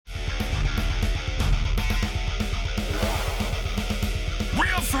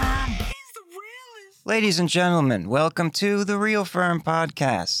Ladies and gentlemen, welcome to the Real Firm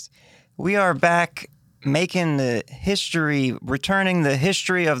Podcast. We are back making the history, returning the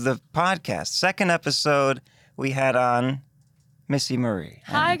history of the podcast. Second episode, we had on Missy Marrie.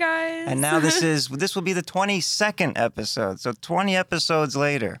 Hi, guys. And now this will be the 22nd episode, so 20 episodes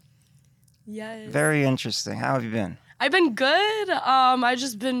later. Yes. Very interesting. How have you been? I've been good. I've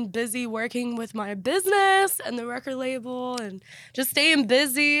just been busy working with my business and the record label and just staying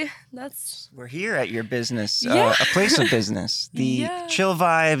busy. We're here at your business, Yeah. a place of business. The Chill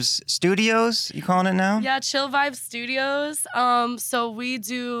Vibes Studios, you calling it now? Yeah, Chill Vibe Studios. So we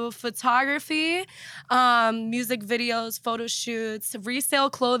do photography, music videos, photo shoots, resale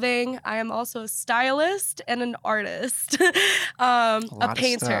clothing. I am also a stylist and an artist, a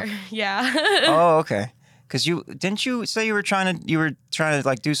painter. Yeah. Oh, okay. Because didn't you say you were trying to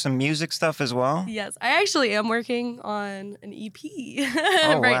like do some music stuff as well? Yes, I actually am working on an EP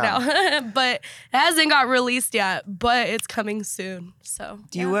right now, but it hasn't got released yet, but it's coming soon. So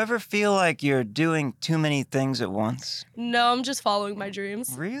do you ever feel like you're doing too many things at once? No, I'm just following my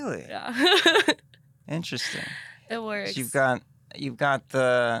dreams. Really? Yeah. Interesting. It works. So you've got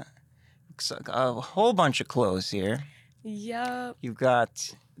a whole bunch of clothes here. Yeah. You've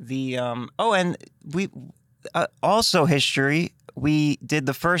got the and we. Also history, we did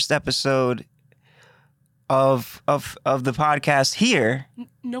the first episode of the podcast here.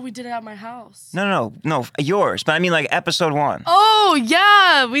 No, we did it at my house. No, yours. But I mean like episode 1. Oh,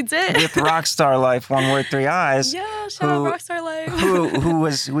 yeah, we did. With Rockstar Life, One Word, Three Eyes. Yeah, shout out Rockstar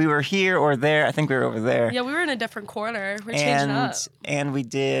Life. we were here or there. I think we were over there. Yeah, we were in a different corner. We're changing up. And we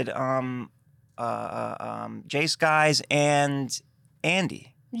did Jay Skies and Andy.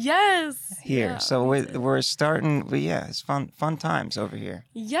 Yes. Here. Yeah, so we're starting. It's fun times over here.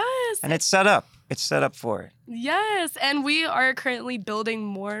 Yes. And it's set up. It's set up for it. Yes, and we are currently building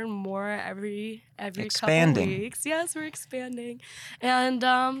more and more every expanding. couple weeks. Yes, we're expanding. And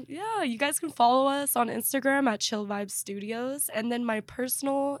you guys can follow us on Instagram at Chill Vibe Studios, and then my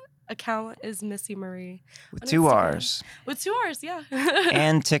personal account is Missy Marrie. With 2 R's. With 2 R's, yeah.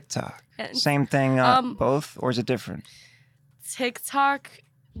 And TikTok. Same thing, both, or is it different? TikTok.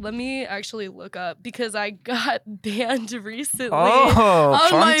 Let me actually look up because I got banned recently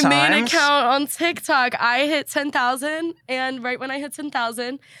on my main account on TikTok. I hit 10,000, and right when I hit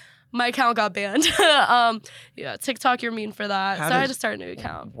 10,000, my account got banned. TikTok, you're mean for that. So I had to start a new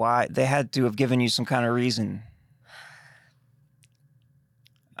account. Why? They had to have given you some kind of reason.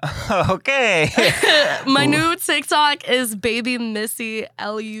 Okay. My new TikTok is Baby Missy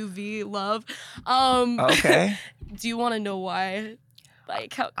LUV Love. Okay. Do you want to know why?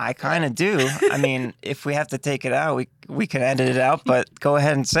 I kind of do. I mean, if we have to take it out, we can edit it out, but go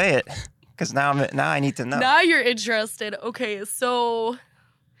ahead and say it, because now I need to know. Now you're interested. Okay, so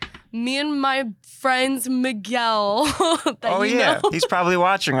me and my friends Miguel. He's probably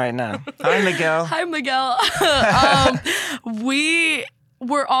watching right now. Hi, Miguel. Hi, Miguel. We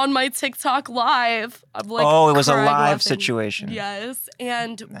were on my TikTok live. I'm like, it was a live laughing. Situation. Yes,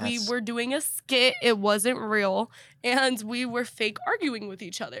 and we were doing a skit. It wasn't real, and we were fake arguing with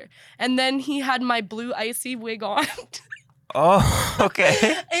each other. And then he had my blue icy wig on. Oh,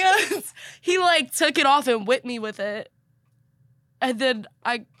 okay. And he like took it off and whipped me with it. And then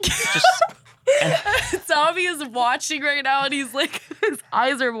I Tommy is watching right now, and he's like, his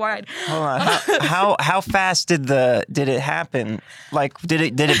eyes are wide. Hold on. How fast did it happen? Like, did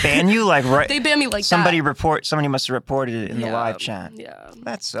it ban you? Like, right? They banned me like somebody must have reported it in the live chat. Yeah,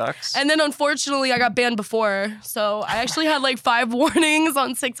 that sucks. And then unfortunately, I got banned before, so I actually had like 5 warnings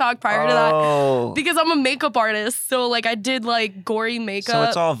on TikTok prior to that because I'm a makeup artist. So like, I did like gory makeup. So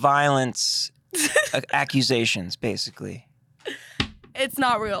it's all violence accusations, basically. It's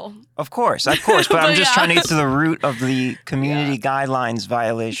not real. Of course. But I'm just trying to get to the root of the community guidelines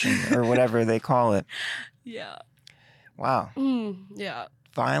violation or whatever they call it. Yeah. Wow. Yeah.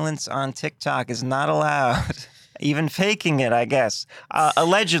 Violence on TikTok is not allowed. Even faking it, I guess.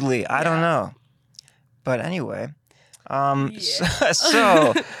 Allegedly. I don't know. But anyway.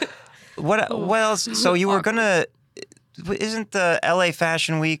 So what else? So you were gonna... Isn't the LA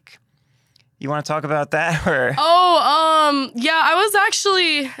Fashion Week... You want to talk about that, or?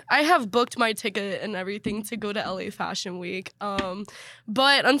 I have booked my ticket and everything to go to LA Fashion Week.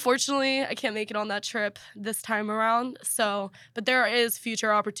 But unfortunately, I can't make it on that trip this time around. But there is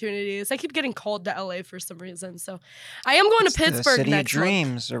future opportunities. I keep getting called to LA for some reason. So I am going to Pittsburgh the city next of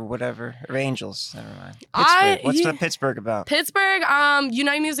dreams month. Or whatever, or angels. Never mind. Pittsburgh. What's the Pittsburgh about? Pittsburgh,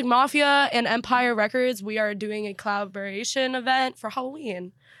 United Music Mafia and Empire Records. We are doing a collaboration event for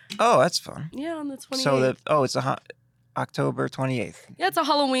Halloween. Oh, that's fun. Yeah, on the 28th. So it's October 28th. Yeah, it's a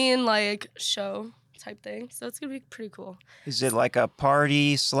Halloween show. type thing. So it's gonna be pretty cool. Is it like a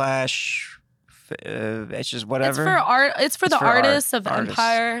party slash? It's just whatever. It's for art. It's for the artists of artists.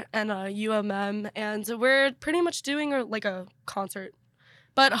 Empire and UMM, and we're pretty much doing like a concert,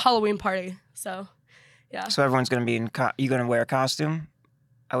 but a Halloween party. So, yeah. So everyone's gonna be you gonna wear a costume?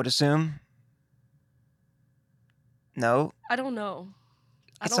 I would assume. No. I don't know.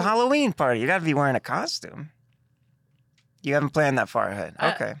 It's a Halloween party. You gotta be wearing a costume. You haven't planned that far ahead.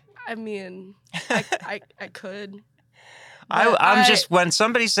 Okay. I mean, I could. I'm just, when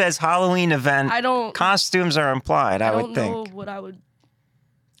somebody says Halloween event, costumes are implied, I would think. I don't know what I would.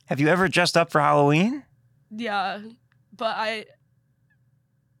 Have you ever dressed up for Halloween? Yeah, but I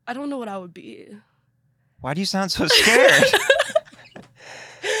don't know what I would be. Why do you sound so scared?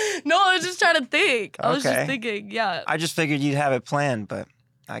 No, I was just trying to think. I was just thinking, yeah. I just figured you'd have it planned, but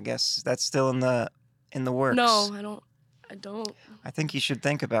I guess that's still in the works. No, I don't. I think you should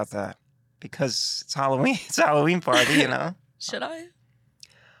think about that because it's Halloween. It's a Halloween party, you know. Should I?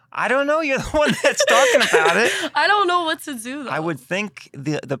 I don't know. You're the one that's talking about it. I don't know what to do, though. I would think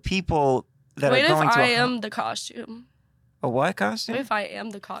the people that are going to... Wait if I am the costume. A what costume? What if I am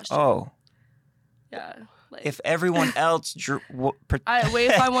the costume? Oh. Yeah. Like, if everyone else... wait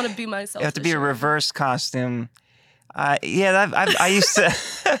if I want to be myself. You have to be a reverse costume. I used to...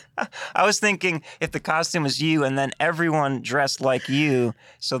 I was thinking if the costume was you and then everyone dressed like you,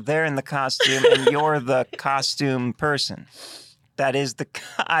 so they're in the costume and you're the costume person. That is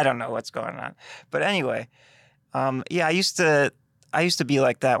I don't know what's going on. But anyway, I used to be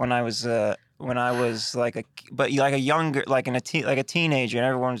like that when I was like a younger, like a teenager, and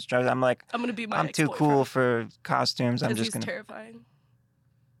everyone's dressed. I'm like, I'm gonna be my I'm too cool for costumes. I'm just gonna. Terrifying.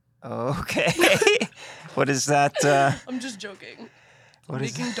 Okay. What is that? I'm just joking. What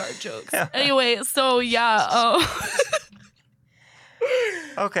is making dark jokes. Anyway, so yeah.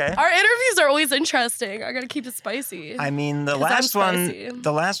 Okay. Our interviews are always interesting. I gotta keep it spicy. I mean, the last one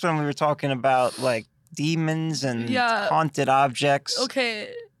we were talking about like demons and haunted objects.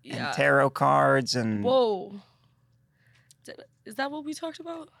 Okay. Yeah. And tarot cards and. Whoa. Is that what we talked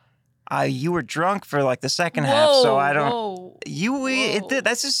about? You were drunk for like the second half, so I don't. Whoa.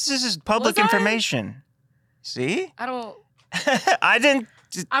 This is public information. See? I don't. I didn't.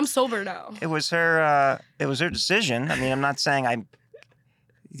 I'm sober now. It was her. It was her decision. I mean, I'm not saying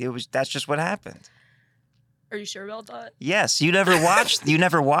that's just what happened. Are you sure about that? Yes. You never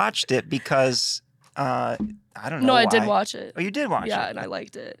watched it because I don't know. No, why. I did watch it. Oh, you did watch it. Yeah, and I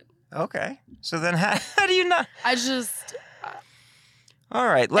liked it. Okay. So then, how do you not? I just. All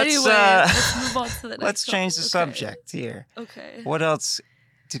right. Let's move on to the next. Let's change the subject here. Okay. What else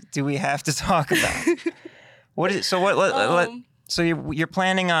do we have to talk about? So you're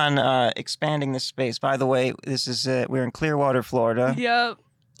planning on expanding this space. By the way, this is we're in Clearwater, Florida. Yep.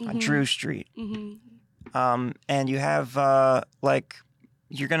 On Drew Street. Mm-hmm. And you have there's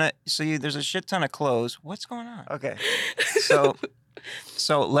a shit ton of clothes. What's going on? Okay. So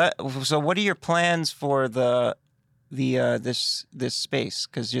what are your plans for this space?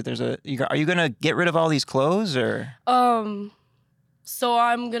 Because are you gonna get rid of all these clothes or? So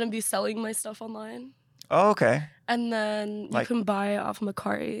I'm gonna be selling my stuff online. Oh, okay. And then you can buy it off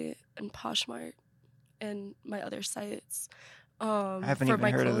Marrie and Poshmark and my other sites. I haven't even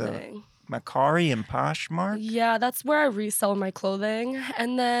heard of the Marrie and Poshmark. Yeah, that's where I resell my clothing.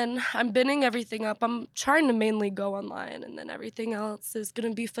 And then I'm binning everything up. I'm trying to mainly go online, and then everything else is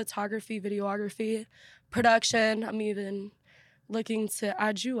gonna be photography, videography, production. I'm even looking to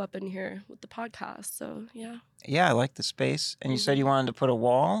add you up in here with the podcast. So yeah. Yeah, I like the space. And you said you wanted to put a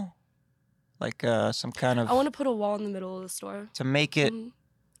wall, like some kind of. I want to put a wall in the middle of the store to make it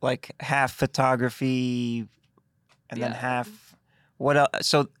like half photography, and then half. What else?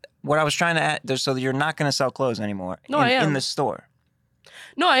 So what I was trying to add, so you're not going to sell clothes anymore. No, I am in the store.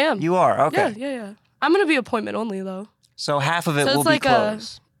 No, I am. You are okay. Yeah. I'm going to be appointment only though. So half of it will be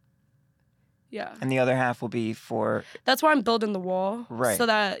clothes. Yeah. And the other half will be for. That's why I'm building the wall, right? So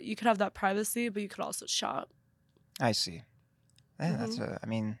that you could have that privacy, but you could also shop. I see. Yeah, I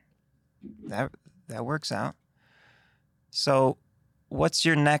mean, that works out. So, what's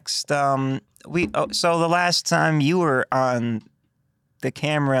your next? So the last time you were on the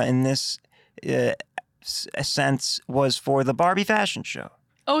camera in this sense was for the Barbie fashion show.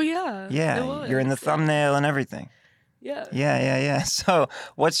 Oh yeah. Yeah, you're in the thumbnail and everything. Yeah. Yeah. So,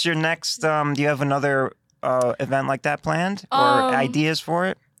 what's your next? Do you have another event like that planned or ideas for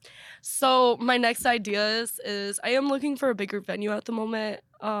it? So my next ideas is I am looking for a bigger venue at the moment.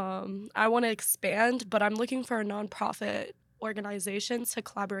 I want to expand, but I'm looking for a nonprofit organizations to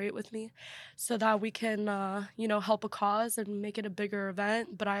collaborate with me so that we can, help a cause and make it a bigger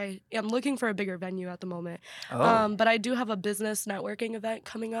event. But I am looking for a bigger venue at the moment. Oh, But I do have a business networking event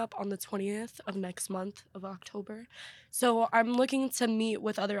coming up on the 20th of next month of October. So I'm looking to meet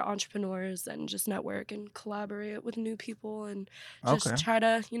with other entrepreneurs and just network and collaborate with new people and just okay, try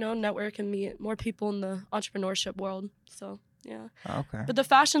to, network and meet more people in the entrepreneurship world. So, yeah. okay. But the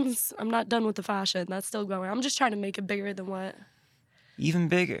fashions, I'm not done with the fashion. That's still going. I'm just trying to make it bigger than what. Even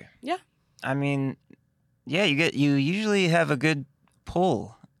bigger. Yeah. I mean, yeah, you usually have a good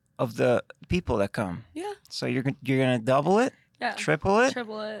pull of the people that come. Yeah. So you're gonna double it, Yeah. triple it.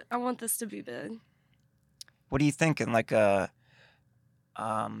 Triple it. I want this to be big. What are you thinking? Like a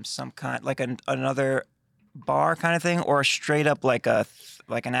some kind like another bar kind of thing, or straight up like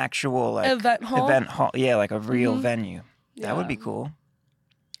like an actual like Event hall? event hall? Yeah, like a real Mhm. venue. That would Yeah. be cool.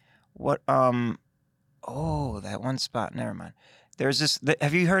 What oh, that one spot. Never mind. There's this.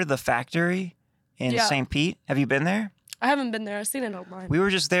 Have you heard of the factory in Yeah. St. Pete? Have you been there? I haven't been there. I've seen it online. We were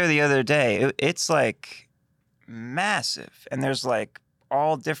just there the other day. It's like massive, and there's like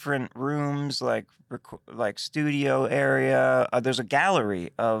all different rooms, like like studio area. There's a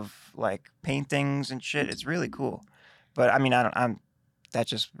gallery of like paintings and shit. It's really cool. But I mean, I don't. That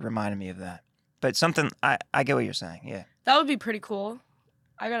just reminded me of that. But something I get what you're saying. Yeah. That would be pretty cool.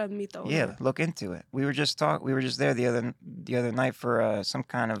 I gotta meet the owner. Yeah, look into it. We were just there the other night for some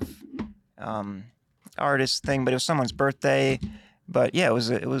kind of artist thing, but it was someone's birthday. But yeah, it was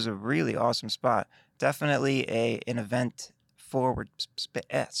a really awesome spot. Definitely an event forward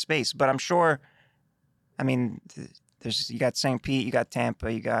space. But I'm sure, I mean, you got St. Pete, you got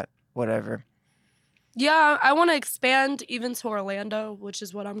Tampa, you got whatever. Yeah, I want to expand even to Orlando, which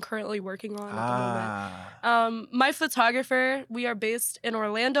is what I'm currently working on at the moment. My photographer, we are based in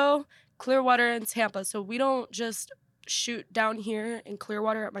Orlando, Clearwater, and Tampa. So we don't just shoot down here in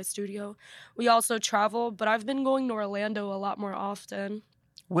Clearwater at my studio. We also travel, but I've been going to Orlando a lot more often.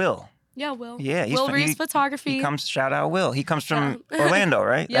 Will. Yeah, Will. Yeah, Will Reese Photography. Shout out Will. He comes from Orlando,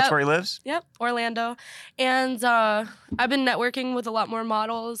 right? Yep. That's where he lives? Yep, Orlando. And I've been networking with a lot more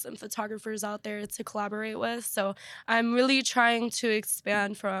models and photographers out there to collaborate with. So I'm really trying to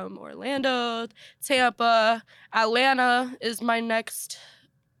expand from Orlando, Tampa. Atlanta is my next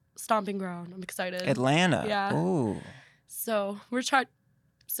stomping ground. I'm excited. Atlanta. Yeah. Ooh. So we're trying.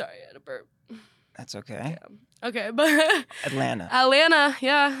 Sorry, I had a burp. That's okay. Yeah. Okay, but Atlanta. Atlanta,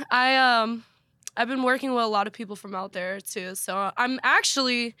 yeah. I've been working with a lot of people from out there too. So I'm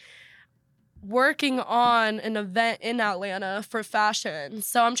actually working on an event in Atlanta for fashion.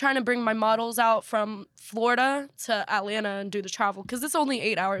 So I'm trying to bring my models out from Florida to Atlanta and do the travel because it's only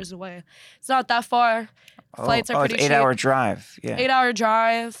 8 hours away. It's not that far. Flights are pretty it's cheap. 8-hour drive. Yeah. 8-hour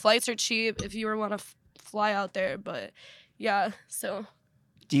drive. Flights are cheap if you want to fly out there. But yeah, so.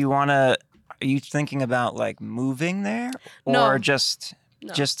 Do you want to? Are you thinking about like moving there, or No. just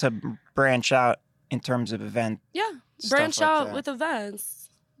No. to branch out in terms of event? Yeah, stuff branch like out that? with events.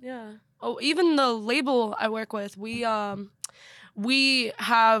 Yeah. Oh, even the label I work with, we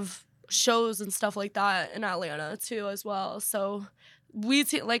have shows and stuff like that in Atlanta too as well. So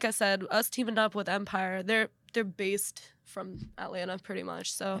like I said, us teaming up with Empire, they're based from Atlanta pretty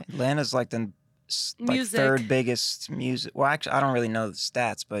much. So Atlanta's like the Music. third biggest music. Well, actually, I don't really know the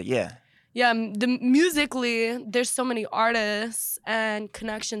stats, but yeah. yeah, musically, there's so many artists and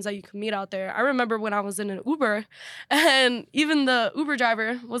connections that you can meet out there. I remember when I was in an Uber, and even the Uber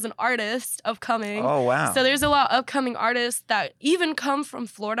driver was an artist upcoming. Oh wow. So there's a lot of upcoming artists that even come from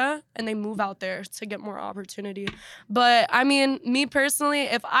Florida and they move out there to get more opportunity. But I mean, me personally,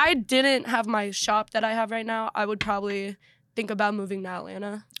 if I didn't have my shop that I have right now, I would probably think about moving to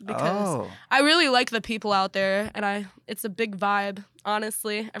Atlanta because I really like the people out there, and it's a big vibe.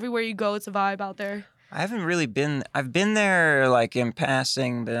 Honestly, everywhere you go, it's a vibe out there. I haven't really been. I've been there like in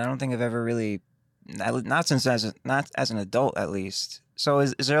passing, but I don't think I've ever really. Not as an adult at least. So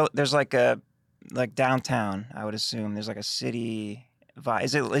is there? There's like downtown. I would assume there's like a city vibe.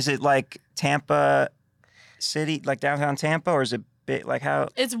 Is it like Tampa City, like downtown Tampa, or is it big? Like how?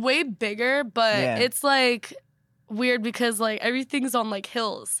 It's way bigger, but Yeah. it's like weird because like everything's on like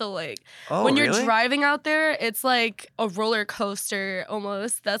hills. So like when you're really? driving out there, it's like a roller coaster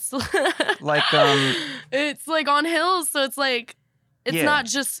almost. That's Like it's like on hills, so it's like it's Yeah. not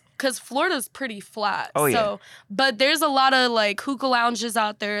just because Florida's pretty flat. Oh, yeah. So, but there's a lot of like hookah lounges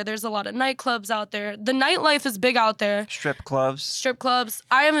out there. There's a lot of nightclubs out there. The nightlife is big out there. strip clubs. Strip clubs.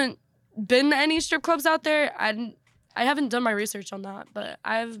 I haven't been to any strip clubs out there. I haven't done my research on that, but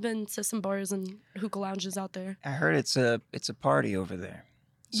I've been to some bars and hookah lounges out there. I heard it's a party over there.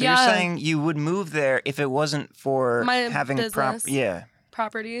 So you're saying you would move there if it wasn't for my having business, yeah.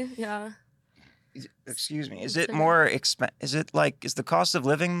 property. Yeah. Excuse me. Is it more is the cost of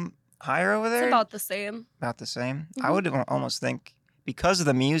living higher over there? It's about the same. About the same? Mm-hmm. I would almost think because of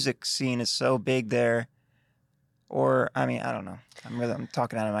the music scene is so big there, or I mean, I don't know. I'm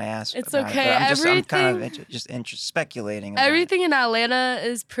talking out of my ass. It's about okay. It, but I'm kind of just speculating. About everything in Atlanta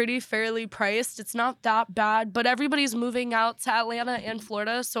is pretty fairly priced. It's not that bad, but everybody's moving out to Atlanta and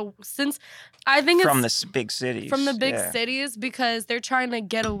Florida. So since I think from it's the big cities, cities, because they're trying to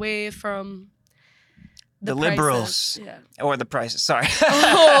get away from the liberals, or the prices. Sorry.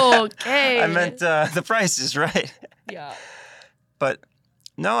 Okay. I meant the prices, right? Yeah. But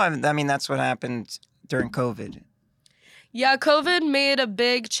no, I mean that's what happened during COVID. Yeah, COVID made a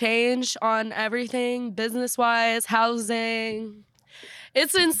big change on everything, business-wise, housing.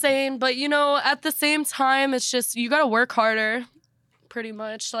 It's insane, but at the same time, it's just you gotta work harder, pretty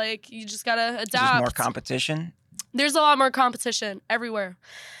much. Like you just gotta adapt. There's more competition. There's a lot more competition everywhere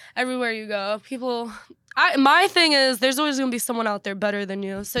you go. My thing is, there's always gonna be someone out there better than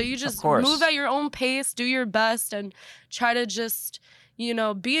you. So you just move at your own pace, do your best, and try to just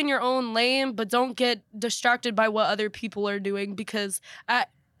be in your own lane, but don't get distracted by what other people are doing because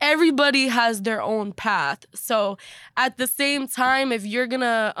everybody has their own path. So at the same time, if you're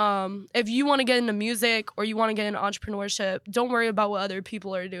gonna, if you want to get into music or you want to get into entrepreneurship, don't worry about what other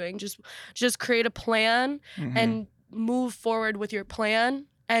people are doing. Just create a plan and move forward with your plan,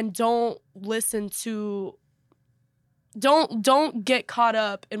 and don't listen to. Don't get caught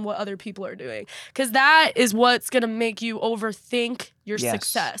up in what other people are doing, because that is what's going to make you overthink your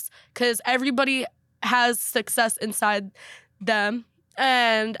success, because everybody has success inside them,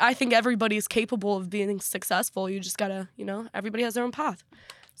 and I think everybody is capable of being successful. You just got to, everybody has their own path.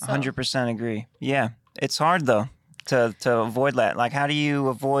 So. 100% agree. Yeah. It's hard though to avoid that. Like, how do you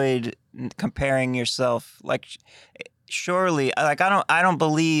avoid comparing yourself? Like, surely, like I don't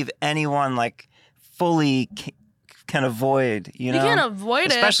believe anyone like fully can avoid, You can't avoid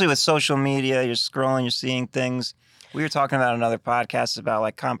it. Especially with social media, you're scrolling, you're seeing things. We were talking about another podcast about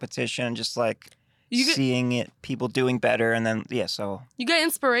like competition, just like seeing it, people doing better, and then so you get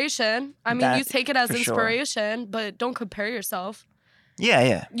inspiration. I mean, you take it as inspiration, but don't compare yourself.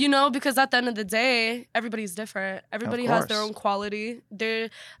 Yeah. Because at the end of the day, everybody's different. Everybody has their own quality.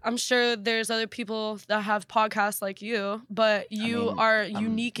 I'm sure there's other people that have podcasts like you, but you are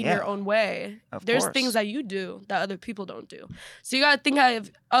unique in your own way. There's things that you do that other people don't do. So you got to think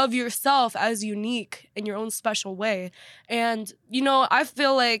of yourself as unique in your own special way. And, I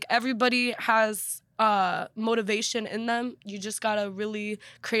feel like everybody has motivation in them. You just gotta really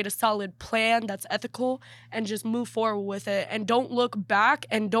create a solid plan that's ethical and just move forward with it, and don't look back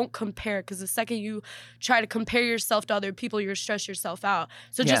and don't compare, because the second you try to compare yourself to other people, you're stress yourself out.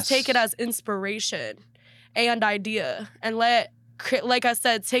 So just take it as inspiration and idea, and like I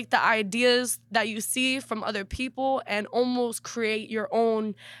said, take the ideas that you see from other people and almost create your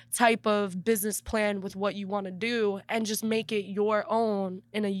own type of business plan with what you want to do, and just make it your own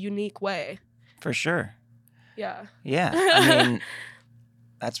in a unique way. For sure. Yeah. Yeah. I mean,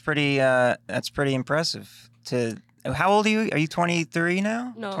 that's pretty impressive. How old are you? Are you 23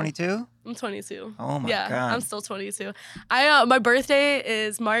 now? No. 22? I'm 22. Oh my God. Yeah, I'm still 22. My birthday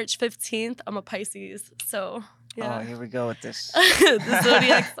is March 15th. I'm a Pisces. So, yeah. Oh, here we go with this. The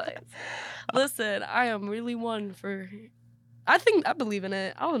zodiac signs. Listen, I am really one for... I believe in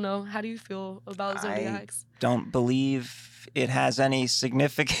it. I don't know. How do you feel about zodiacs? I don't believe it has any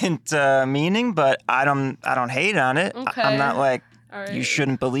significant meaning, but I don't hate on it. Okay. I'm not like right. You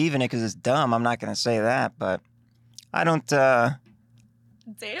shouldn't believe in it because it's dumb. I'm not going to say that, but I don't. Damn.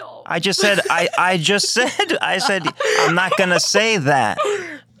 I just said I said I'm not going to say that.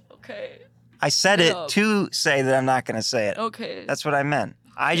 Okay. I said it to say that I'm not going to say it. Okay. That's what I meant.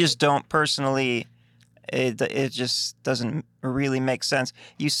 I just don't personally. It just doesn't really make sense.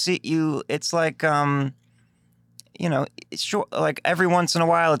 It's like sure, like every once in a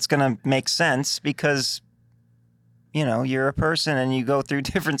while it's gonna make sense because you're a person and you go through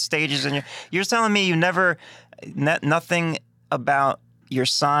different stages, and you're telling me you never nothing about your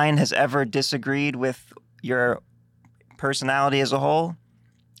sign has ever disagreed with your personality as a whole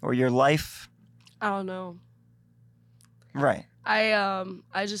or your life? I don't know. Right.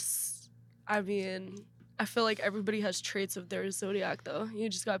 I feel like everybody has traits of their zodiac, though. You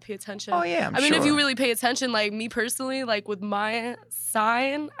just gotta pay attention. Oh, yeah, I mean, if you really pay attention, like me personally, like with my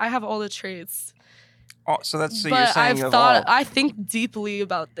sign, I have all the traits. Oh, so you're saying I think deeply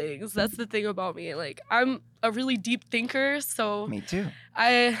about things. That's the thing about me. Like, I'm a really deep thinker, so... Me too.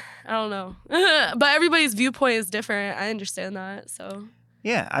 I don't know. But everybody's viewpoint is different. I understand that, so...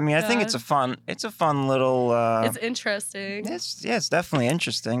 Yeah, I mean, I think Yeah. it's a fun little. It's interesting. It's definitely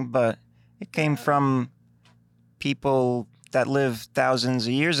interesting, but it came from people that lived thousands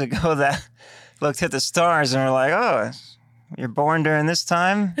of years ago that looked at the stars and were like, "Oh, you're born during this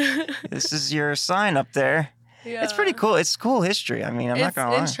time. This is your sign up there." Yeah. It's pretty cool. It's cool history. I mean, I'm not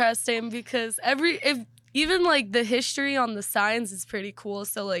gonna lie. It's interesting because even like the history on the signs is pretty cool.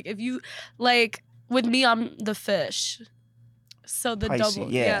 So like if you like with me, I'm the fish. So the Pisces,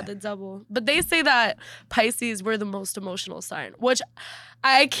 double, yeah. the double. But they say that Pisces were the most emotional sign, which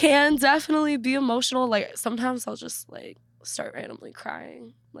I can definitely be emotional. Like sometimes I'll just like start randomly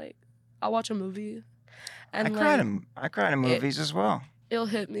crying. Like I'll watch a movie, and I cry in movies as well. it'll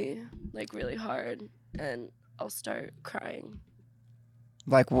hit me like really hard, and I'll start crying.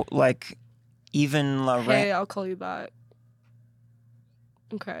 Like even Hey, I'll call you back.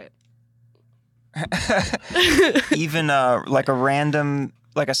 Okay. even like a random,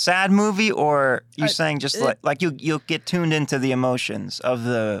 like a sad movie, or you're saying just like you'll get tuned into the emotions of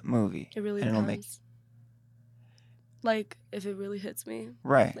the movie. It really and depends. Like if it really hits me,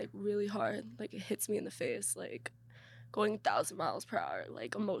 right, like really hard, like it hits me in the face, like going 1,000 miles per hour,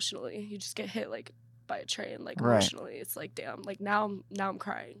 like emotionally, you just get hit like by a train, like emotionally. It's like damn, like now I'm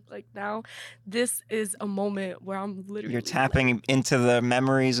crying. Like now, this is a moment where I'm literally. You're tapping like, into the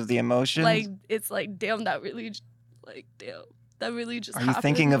memories of the emotions. Like it's like damn, that really just Are happened. you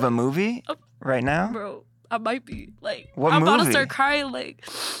thinking of a movie right now, bro? I might be like. What I'm movie? about to start crying like.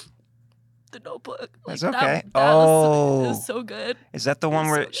 The Notebook. Like, that's okay. It was so good. Is that the one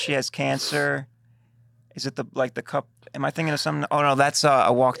where she has cancer? Is it the cup? Am I thinking of something? Oh no, that's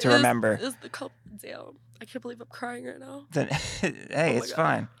A Walk to Remember. It's the cup. Damn, I can't believe I'm crying right now. Then hey, it's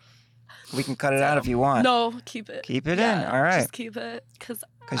fine. We can cut it out if you want. No, keep it. Keep it in. All right. Just keep it, because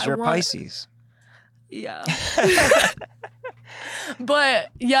you're Pisces. Yeah.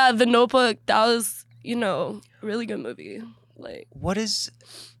 But yeah, The Notebook. That was really good movie. Like, what is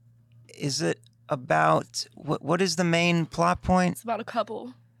it about? What is the main plot point? It's about a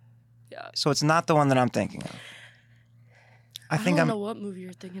couple. Yeah. So it's not the one that I'm thinking of. I don't know what movie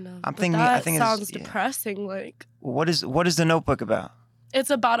you're thinking of. I'm thinking. That I think sounds depressing. Like. What is The Notebook about? It's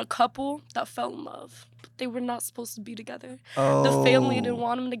about a couple that fell in love, but they were not supposed to be together. Oh. The family didn't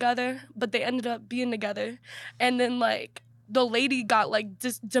want them together, but they ended up being together. And then like the lady got like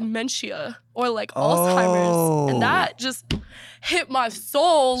dementia or like Alzheimer's, and that just hit my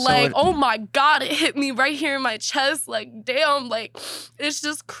soul. So like, oh my God, it hit me right here in my chest. Like, damn, like it's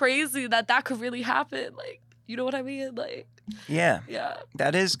just crazy that could really happen. Like, you know what I mean? Like. Yeah. Yeah.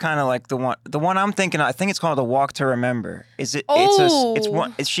 That is kind of like the one I'm thinking of. I think it's called A Walk to Remember. Is it?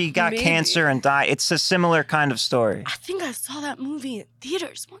 She got cancer and died. It's a similar kind of story. I think I saw that movie in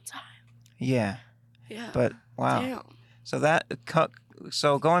theaters one time. Yeah. Yeah. But wow. Damn.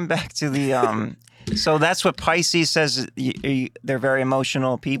 So going back to the so that's what Pisces says. They're very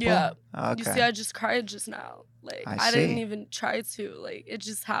emotional people. Yeah. Okay. You see, I just cried just now. Like I see. didn't even try to. Like it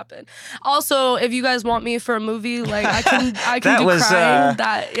just happened. Also, if you guys want me for a movie, like I can do crying.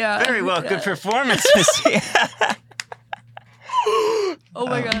 Very well. Yeah. Good performances. Oh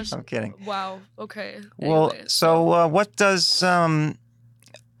my gosh. I'm kidding. Wow. Okay. Well, anyway, so what does I'm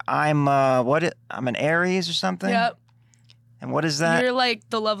an Aries or something? Yep. And what is that? You're like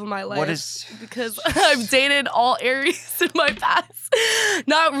the love of my life. What is? Because I've dated all Aries in my past.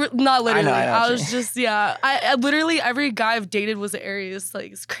 Not literally. I was just I literally every guy I've dated was an Aries.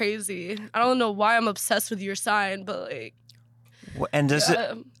 Like it's crazy. I don't know why I'm obsessed with your sign, but like. And does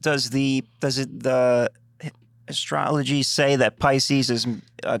the astrology say that Pisces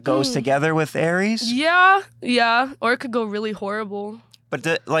goes together with Aries? Yeah, or it could go really horrible. But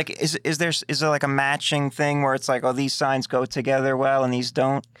is there like a matching thing where it's like, oh, these signs go together well and these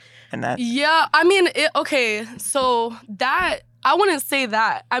don't, and that? Yeah, I mean, okay, so that I wouldn't say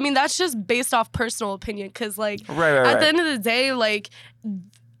that. I mean, that's just based off personal opinion, because like at the end of the day, like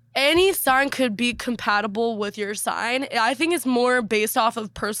any sign could be compatible with your sign. I think it's more based off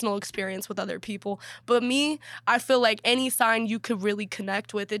of personal experience with other people. But me, I feel like any sign you could really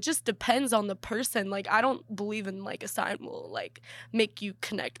connect with. It just depends on the person. Like, I don't believe in like a sign will like make you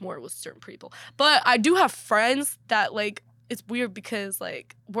connect more with certain people. But I do have friends that like, it's weird because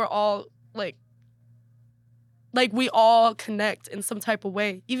like we're all like we all connect in some type of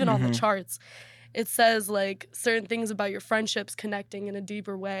way, even on the charts. It says like certain things about your friendships connecting in a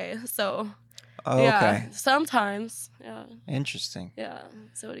deeper way. So, okay. Sometimes, yeah. Interesting. Yeah,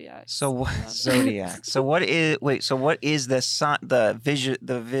 zodiac. So zodiac. So what is the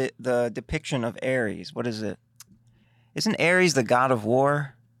depiction of Aries? What is it? Isn't Aries the god of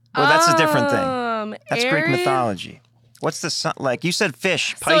war? Well, that's a different thing. That's Greek mythology. What's the like? You said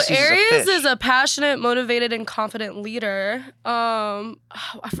fish. So Pisces Aries is a fish. is a passionate, motivated, and confident leader. I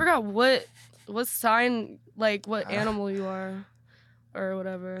forgot what sign, like what animal you are, or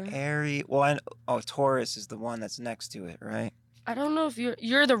whatever. Aries. Well, Taurus is the one that's next to it, right? I don't know if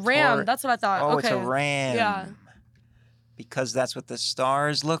you're the ram. That's what I thought. Oh, okay. It's a ram. Yeah. Because that's what the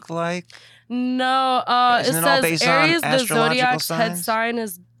stars look like? No, it Isn't it all says based on Aries, the astrological zodiac's head signs? sign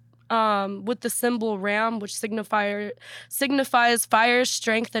is with the symbol ram, which signifies fire,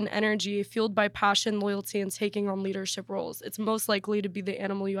 strength, and energy, fueled by passion, loyalty, and taking on leadership roles. It's most likely to be the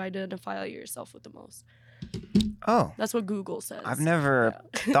animal you identify yourself with the most. Oh. That's what Google says. I've never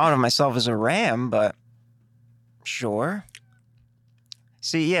thought of myself as a ram, but sure.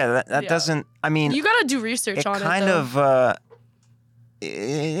 See, yeah, that doesn't, I mean... You gotta do research on it, kind of,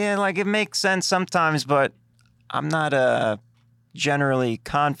 yeah, like it makes sense sometimes, but I'm not a generally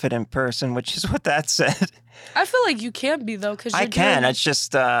confident person, which is what that said. I feel like you can't be, though, because I can. It's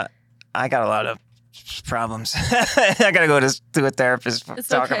just, I got a lot of problems. I gotta go to a therapist to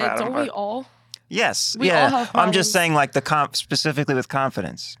talk about them. Don't we all? Yes. We all have I'm problems. just saying, like, specifically with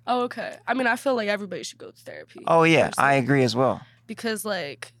confidence. Oh, okay. I mean, I feel like everybody should go to therapy. Oh, yeah. personally. I agree as well. Because,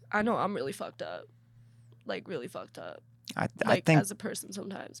 like, I know I'm really fucked up. Like, really fucked up. I like, think... as a person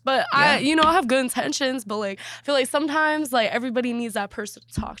sometimes. But I have good intentions, but, like, I feel like sometimes, like, everybody needs that person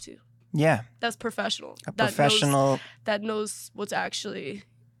to talk to. Yeah. That's professional. A professional... That knows what's actually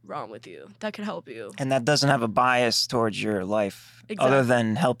wrong with you. That could help you. And that doesn't have a bias towards your life other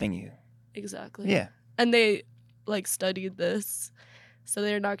than helping you. Exactly. Yeah. And they, like, studied this, so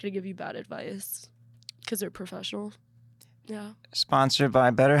they're not going to give you bad advice because they're professional. Yeah. Sponsored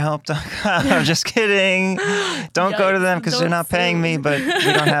by BetterHelp.com. I'm just kidding. Don't go to them because they're not paying me, but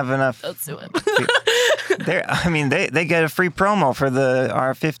we don't have enough. Don't do it. I mean, they get a free promo for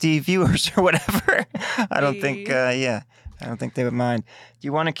our 50 viewers or whatever. I don't think, I don't think they would mind. Do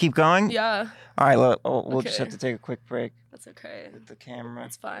you want to keep going? Yeah. All right, look, we'll just have to take a quick break. That's okay. With the camera.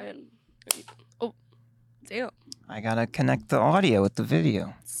 That's fine. Oh, damn. I got to connect the audio with the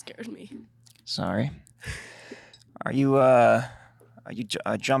video. It scared me. Sorry. Are you a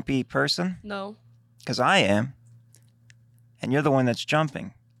jumpy person? No. Because I am. And you're the one that's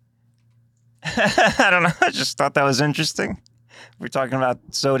jumping. I don't know. I just thought that was interesting. We're talking about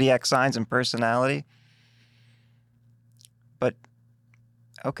zodiac signs and personality. But,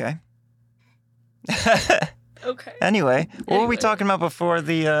 okay. Okay. Anyway, what were we talking about before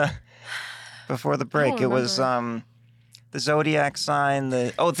the break? It was the zodiac sign,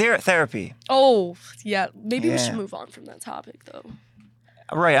 therapy. Oh, yeah. Maybe we should move on from that topic, though.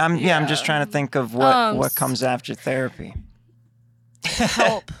 Right. I'm just trying to think of what comes after therapy.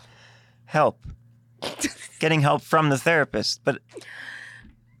 Help. Help. Getting help from the therapist, but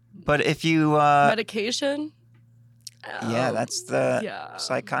if you medication. Yeah, that's the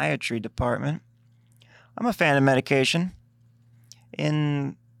psychiatry department. I'm a fan of medication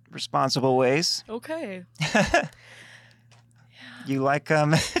in responsible ways. Okay. You like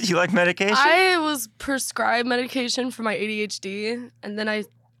medication? I was prescribed medication for my ADHD, and then I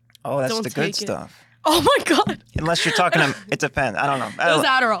that's don't the good stuff. Oh my god! Unless you're talking, it depends. I don't know. It was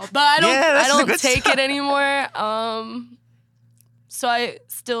Adderall, but I don't take stuff. it anymore. So I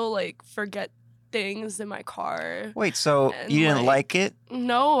still like forget things in my car. Wait, so you didn't like it?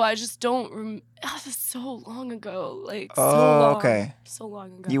 No, I just don't. This is so long ago. Like so long. Okay. So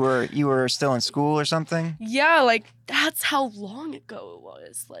long ago. You were still in school or something? Yeah, like that's how long ago it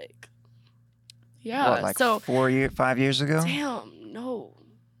was. Like, yeah. What, like 5 years ago? Damn, no.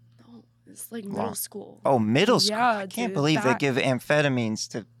 It's like middle school. Oh, middle school. Yeah, I can't believe they give amphetamines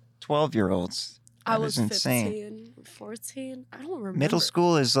to 12-year-olds. I was insane. 15, 14. I don't remember. Middle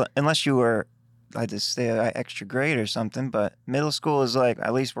school is, unless you were like to stay extra grade or something, but middle school is like,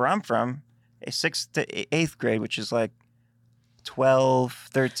 at least where I'm from, 6th to 8th grade, which is like 12,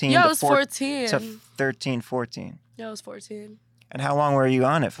 13. Yeah, I was 14. To 13, 14. Yeah, I was 14. And how long were you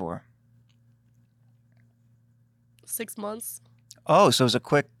on it for? 6 months. Oh, so it was a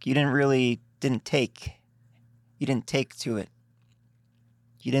quick, you didn't take to it.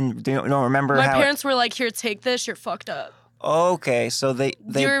 You don't remember My parents were like, here, take this, you're fucked up. Okay, so they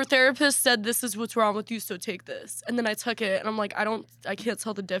Your therapist said this is what's wrong with you, so take this. And then I took it, and I'm like, I can't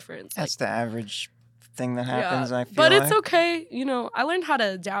tell the difference. That's the average thing that happens, I feel but like. it's okay. You know, I learned how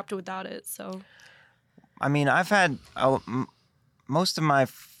to adapt without it, so. I mean, I've had, most of my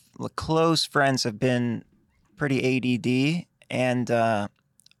close friends have been pretty ADD, and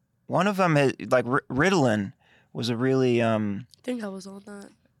one of them, like Ritalin, was a really... I think I was on that.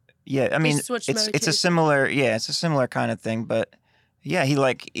 Yeah, I mean, it's a similar kind of thing, but yeah,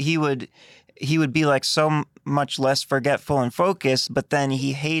 he would, he would be like so much less forgetful and focused, but then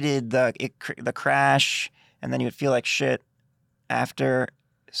he hated the crash, and then he would feel like shit after.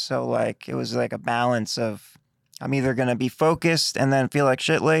 So like it was like a balance of I'm either gonna be focused and then feel like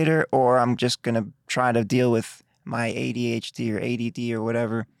shit later, or I'm just gonna try to deal with my ADHD or ADD or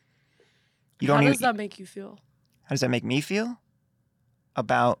whatever. How does that make you feel? How does that make me feel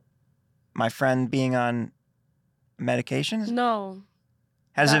about my friend being on medications? No.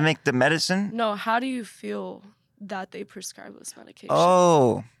 How does it make the medicine? No, how do you feel that they prescribe this medication?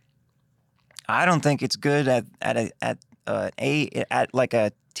 Oh, I don't think it's good at like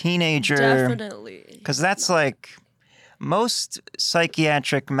a teenager. Definitely. Because that's like most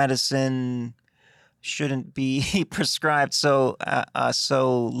psychiatric medicine shouldn't be prescribed so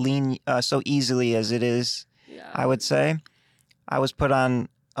easily as it is. Yeah. I would say. I was put on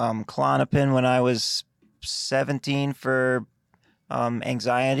Klonopin when I was 17 for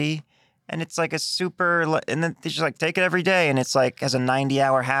anxiety, and it's like a super, and then they just like take it every day, and it's like has a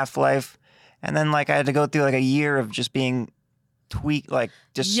 90-hour half-life, and then like I had to go through like a year of just being tweaked, like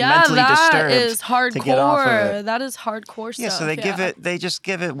just mentally disturbed. Yeah, that is hardcore. To get off of it. That is hardcore stuff. Yeah, so they just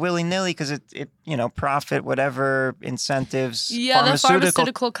give it willy-nilly because it profit, whatever incentives. Yeah, the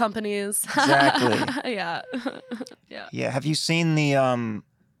pharmaceutical companies. Exactly. Yeah. Yeah. Yeah. Have you seen the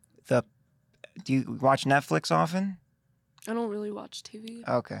do you watch Netflix often? I don't really watch TV.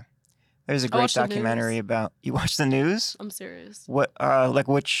 Okay. There's a great documentary about. You watch the news? I'm serious. What? Like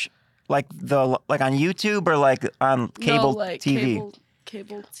which? Like on YouTube or like on cable TV?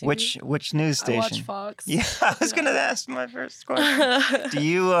 Cable TV. Which news station? I watch Fox. Yeah, I was gonna ask my first question. Do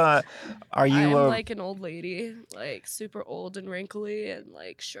you? Are you? I'm like an old lady, like super old and wrinkly and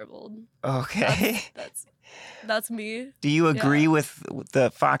like shriveled. Okay. That's me. Do you agree with the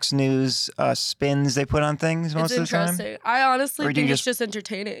Fox News spins they put on things most of the time? It's interesting. I honestly think it's just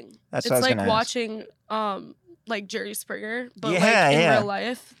entertaining. That's what I was like gonna watching like Jerry Springer, but like in real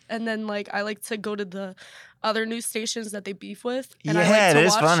life. And then like I like to go to the other news stations that they beef with. And I like to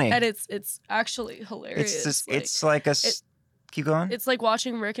watch, funny. And it's actually hilarious. Keep going. It's like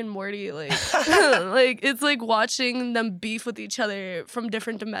watching Rick and Morty, like like it's like watching them beef with each other from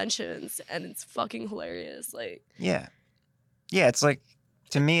different dimensions, and it's fucking hilarious. Like yeah, it's like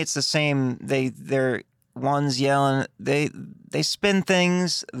to me it's the same. They're one's yelling. They spin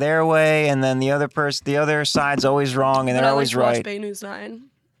things their way, and then the other side's always wrong, and they're always right. I watch Bay News 9.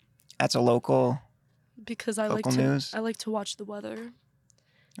 That's a local. Because I like to watch the weather.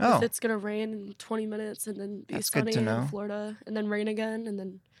 Oh. If it's gonna rain in 20 minutes and then be sunny in Florida and then rain again and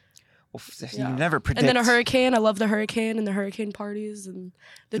then. Well, you never predict. And then a hurricane. I love the hurricane and the hurricane parties and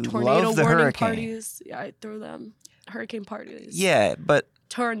the tornado warning parties. Yeah, I throw them. Hurricane parties. Yeah, but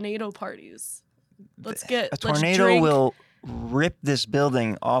tornado parties. A tornado will rip this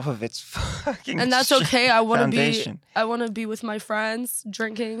building off of its fucking. And that's okay. I want to be with my friends,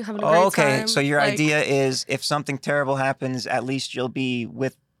 drinking, having a great time. Okay, so your idea is if something terrible happens, at least you'll be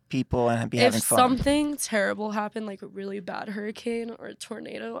with people and be having fun. If something terrible happened, like a really bad hurricane or a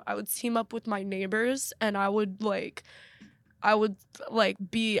tornado, I would team up with my neighbors and I would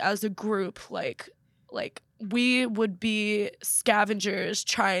be as a group like we would be scavengers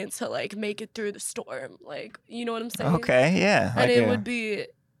trying to like make it through the storm, like, you know what I'm saying? Okay, yeah. And it would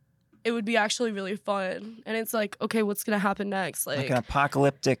be actually really fun. And it's like, okay, what's gonna happen next? Like an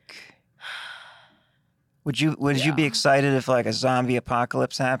apocalyptic. Would you be excited if like a zombie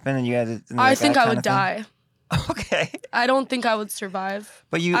apocalypse happened and you had to? I think I would die. Okay. I don't think I would survive.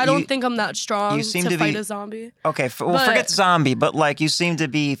 But I don't think I'm that strong to fight a zombie. Okay, forget zombie, but like you seem to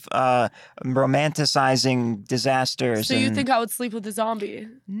be romanticizing disasters. So you think I would sleep with a zombie?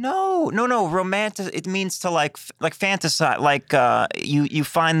 No. Romantic. It means to like fantasize. Like you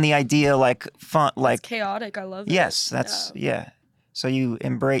find the idea like fun, like it's chaotic. I love it. Yes, that's yeah. So you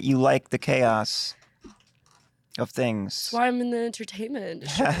like the chaos of things. That's why I'm in the entertainment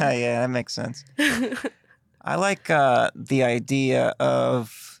industry. Yeah, that makes sense. I like the idea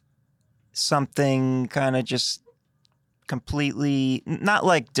of something kind of just completely, not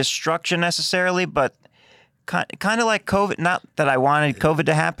like destruction necessarily, but kind of like COVID. Not that I wanted COVID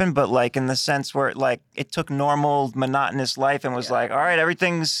to happen, but like in the sense where it took normal, monotonous life and was like, all right,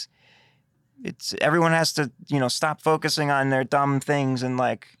 everyone has to, stop focusing on their dumb things and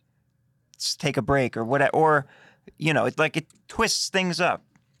like take a break or whatever. Or, it twists things up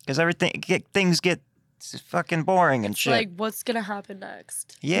because things get fucking boring and shit. Like, what's gonna happen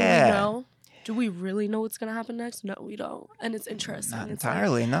next? Yeah. Do we know? Do we really know what's gonna happen next? No, we don't. And it's interesting. Not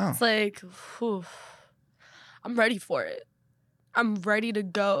entirely, no. It's like, whew, I'm ready for it. I'm ready to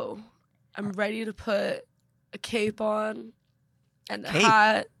go. I'm ready to put a cape on and a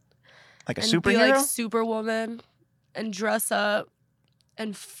hat Like a and superhero? be like Superwoman and dress up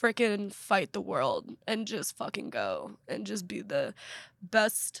and freaking fight the world and just fucking go and just be the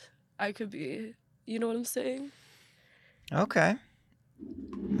best I could be. You know what I'm saying? Okay.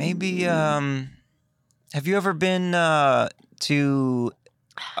 Maybe, have you ever been to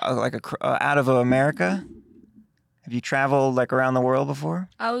out of America? Have you traveled like around the world before?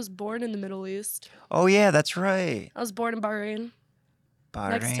 I was born in the Middle East. Oh yeah, that's right. I was born in Bahrain.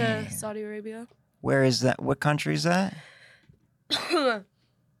 Next to Saudi Arabia. Where is that? What country is that? I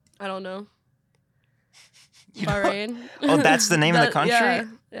don't know. Bahrain. Oh, that's the name of the country?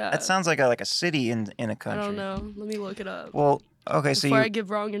 Yeah. That sounds like a city in a country. I don't know. Let me look it up. Well, okay, so before I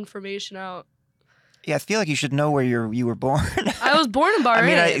give wrong information out. Yeah, I feel like you should know where you were born. I was born in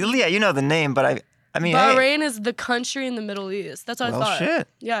Bahrain. I mean, yeah, you know the name, but I mean, Bahrain is the country in the Middle East. That's what I thought. Shit.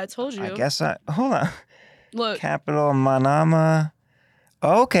 Yeah, I told you. I guess hold on. Look. Capital Manama.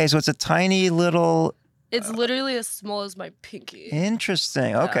 Oh, okay, so it's a tiny little. It's literally as small as my pinky.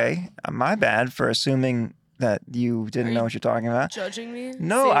 Interesting. Okay, my bad for assuming that you didn't know what you're talking about. Judging me?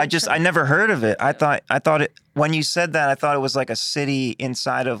 No, I never heard of it. Yeah. I thought it when you said that. I thought it was like a city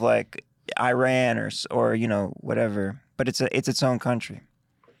inside of like Iran or whatever. But it's its own country.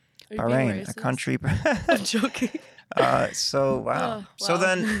 Bahrain, a country. I'm joking. So wow. Oh, So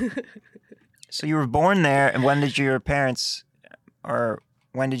then, so you were born there, and when did your parents, or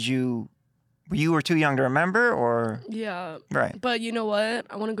when did you? You were too young to remember, or yeah, right? But you know what?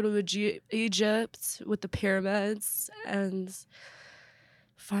 I want to go to Egypt with the pyramids and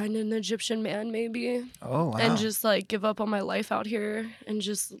find an Egyptian man, maybe. Oh wow! And just like give up on my life out here and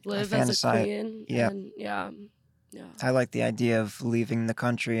just live as a queen. Yeah. Yeah. I like the idea of leaving the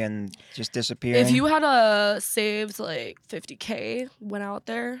country and just disappearing. If you had saved like 50K, went out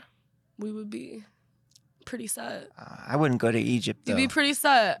there, we would be pretty set. I wouldn't go to Egypt though. You'd be pretty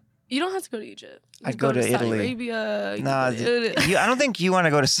set. You don't have to go to I'd I'd go to Saudi Italy. Arabia. No, I don't think you want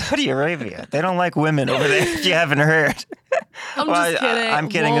to go to Saudi Arabia. They don't like women over there, if you haven't heard. I'm just kidding. I'm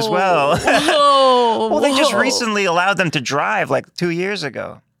kidding as well. Whoa. Well, they just recently allowed them to drive like 2 years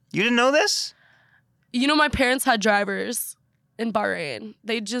ago. You didn't know this? You know, my parents had drivers in Bahrain.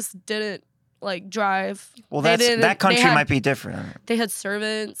 They just didn't like drive. Well, that country might be different. They had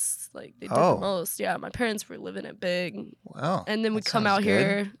servants. Like they did the most. Yeah, my parents were living it big. Wow. And then we come out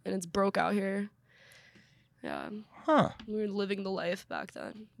here and it's broke out here. Yeah. Huh. We were living the life back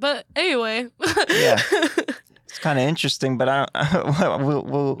then. But anyway. Yeah. It's kind of interesting, but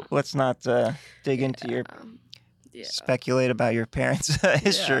we'll let's not dig into your speculate about your parents'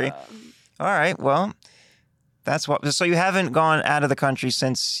 history. Yeah. All right. Well, that's what. So you haven't gone out of the country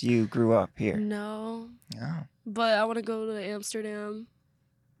since you grew up here? No. Oh. But I want to go to Amsterdam.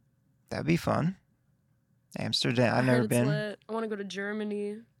 That'd be fun. Amsterdam. I've never been. Lit. I want to go to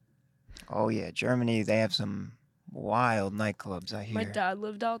Germany. Oh yeah, Germany. They have some wild nightclubs, I hear. My dad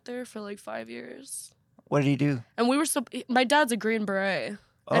lived out there for like 5 years. What did he do? And we were my dad's a Green Beret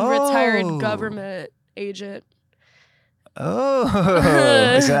and retired government agent. Oh,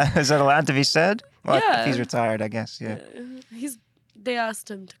 is that allowed to be said? Well, yeah. If he's retired, I guess. Yeah. They asked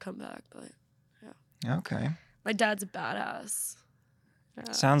him to come back, but yeah. Okay. My dad's a badass.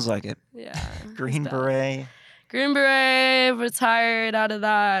 Yeah. Sounds like it. Yeah. Green Beret. Green Beret, retired out of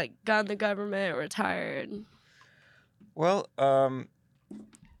that, got in the government, retired. Well,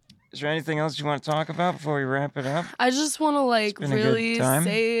 is there anything else you want to talk about before we wrap it up? I just want to really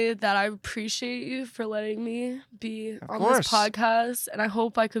say that I appreciate you for letting me be on this podcast, and I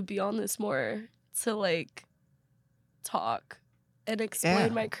hope I could be on this more to talk and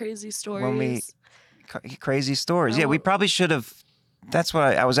explain my crazy stories. Crazy stories. Yeah, we probably should have. That's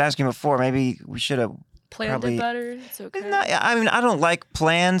what I was asking before. Maybe we should have planned it better. It's okay. I mean, I don't like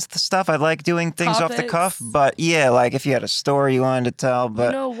planned stuff. I like doing things off the cuff. But yeah, like if you had a story you wanted to tell, but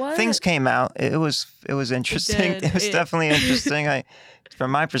you know what? Things came out. It was interesting. It was definitely interesting.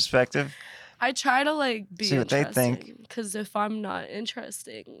 From my perspective, I try to be see what they think. Because if I'm not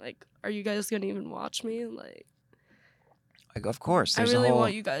interesting, are you guys gonna even watch me? Of course. I really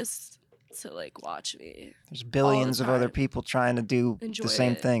want you guys to watch me. There's billions of other people trying to do the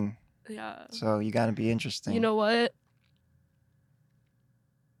same thing. Yeah. So you got to be interesting. You know what?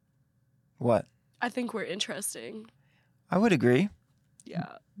 What? I think we're interesting. I would agree.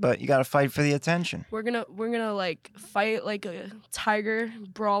 Yeah. But you got to fight for the attention. We're gonna fight like a tiger,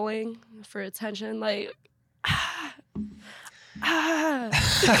 brawling for attention.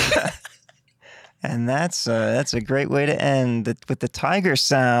 And that's a great way to end with the tiger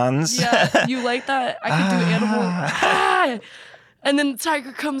sounds. Yeah, you like that? I could do animal. And then the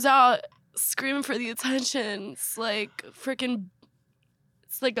tiger comes out screaming for the attention. It's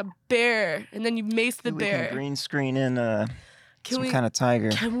It's like a bear, and then you mace the We bear. can green screen in some kind of tiger.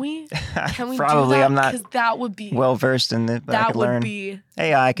 Can we? Can we Probably. do that? I'm not 'Cause that would be well versed in it, but I that could would learn. be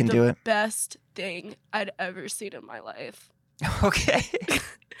AI can do the it. best thing I'd ever seen in my life. Okay.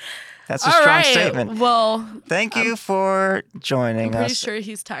 That's a All strong right. statement. Well, Thank you for joining I'm pretty us. sure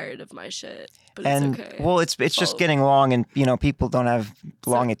he's tired of my shit, but And it's okay. well, it's just getting long, and people don't have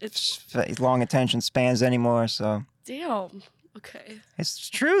long attention spans anymore. So Damn. Okay. it's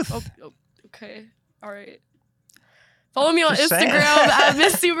the truth. Okay. All right. Follow me on Just saying. Instagram at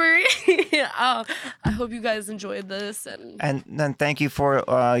Missy Marrie. I hope you guys enjoyed this And then thank you for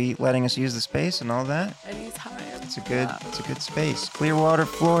letting us use the space and all that. anytime. It's a good space. Clearwater,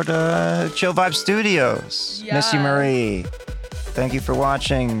 Florida, Chill Vibe Studios. Yeah. Missy Marrie. Thank you for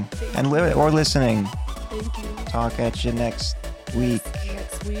watching or listening. Thank you. Talk at you next week.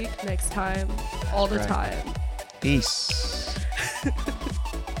 Next week, next time, all the time. Peace.